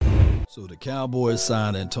So the Cowboys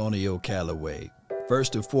signed Antonio Callaway.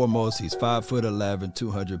 First and foremost, he's 5'11",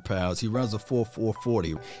 200 pounds. He runs a 4.4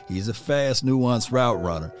 40. He's a fast, nuanced route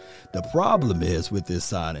runner. The problem is with this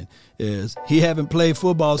signing is he haven't played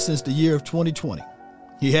football since the year of 2020.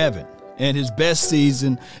 He haven't. And his best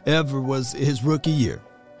season ever was his rookie year.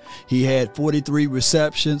 He had 43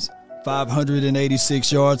 receptions,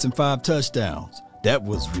 586 yards, and 5 touchdowns. That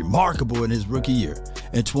was remarkable in his rookie year.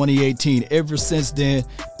 In 2018, ever since then,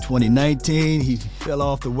 2019, he fell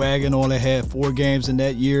off the wagon, only had 4 games in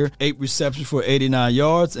that year, 8 receptions for 89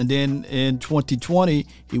 yards. And then in 2020,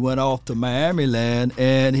 he went off to Miami land,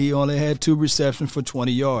 and he only had 2 receptions for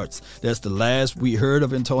 20 yards. That's the last we heard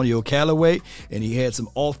of Antonio Callaway, and he had some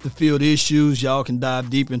off-the-field issues. Y'all can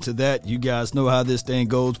dive deep into that. You guys know how this thing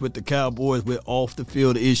goes with the Cowboys with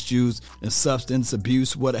off-the-field issues and substance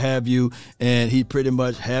abuse, what have you, and he pretty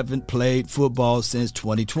much haven't played football since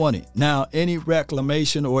 2020. Now, any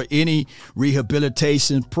reclamation or any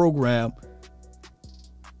rehabilitation program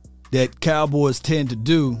that Cowboys tend to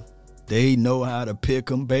do, they know how to pick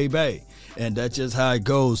them, baby. And that's just how it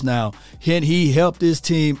goes. Now, can he help this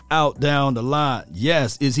team out down the line?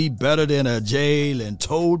 Yes. Is he better than a Jalen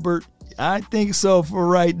Tolbert? I think so for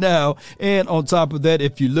right now. And on top of that,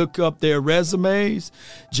 if you look up their resumes,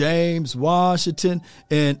 James Washington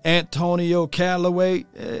and Antonio Callaway,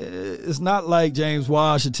 it's not like James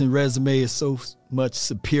Washington's resume is so much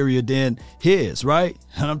superior than his, right?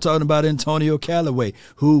 And I'm talking about Antonio Callaway,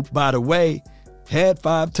 who, by the way, had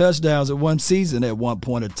 5 touchdowns in one season at one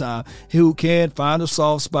point in time, who can find a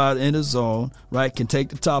soft spot in the zone, right? Can take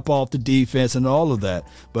the top off the defense and all of that.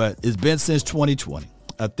 But it's been since 2020.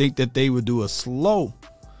 I think that they would do a slow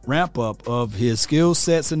ramp up of his skill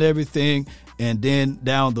sets and everything, and then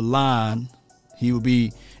down the line, he will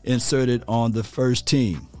be inserted on the first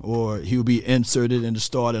team, or he will be inserted in the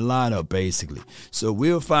starting lineup, basically. So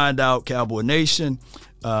we'll find out, Cowboy Nation.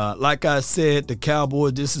 Like I said, the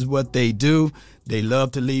Cowboys, this is what they do. They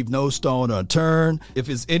love to leave no stone unturned. If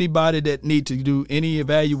it's anybody that need to do any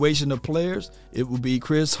evaluation of players, it will be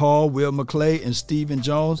Chris Hall, Will McClay, and Stephen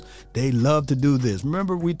Jones. They love to do this.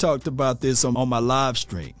 Remember, we talked about this on my live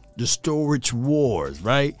stream. The storage wars,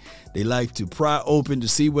 right? They like to pry open to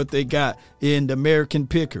see what they got in the American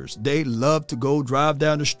Pickers. They love to go drive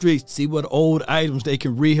down the streets, see what old items they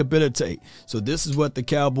can rehabilitate. So this is what the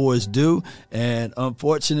Cowboys do. And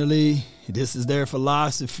unfortunately, this is their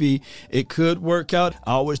philosophy. It could work out.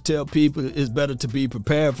 I always tell people it's better to be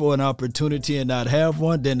prepared for an opportunity and not have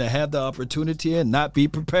one than to have the opportunity and not be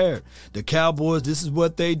prepared. The Cowboys, this is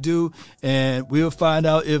what they do. And we'll find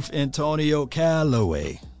out if Antonio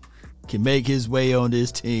Callaway can make his way on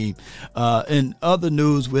this team. In other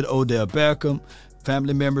news with Odell Beckham,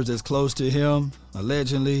 family members as close to him,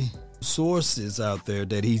 allegedly, sources out there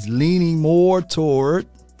that he's leaning more toward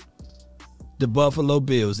the Buffalo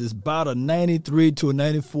Bills. It's about a 93 to a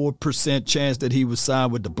 94% chance that he was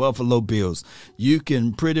signed with the Buffalo Bills. You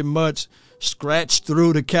can pretty much scratch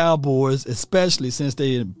through the Cowboys, especially since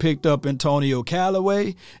they picked up Antonio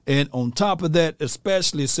Callaway. And on top of that,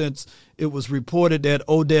 especially since it was reported that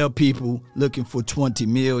Odell people looking for $20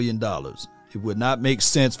 million. It would not make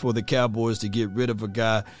sense for the Cowboys to get rid of a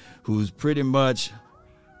guy who's pretty much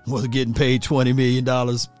was getting paid $20 million,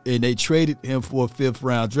 and they traded him for a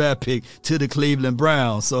 5th-round draft pick to the Cleveland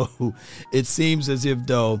Browns. So it seems as if,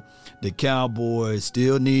 though, the Cowboys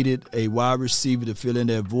still needed a wide receiver to fill in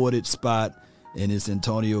that voided spot, and it's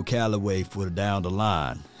Antonio Callaway for down the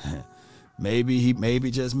line. Maybe,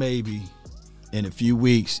 just maybe, in a few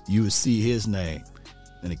weeks, you will see his name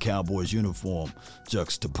in the Cowboys uniform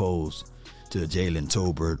juxtaposed to Jalen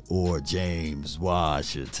Tolbert or James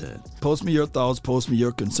Washington. Post me your thoughts, post me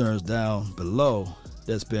your concerns down below.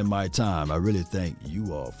 That's been my time. I really thank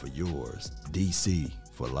you all for yours. DC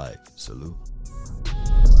for life. Salute.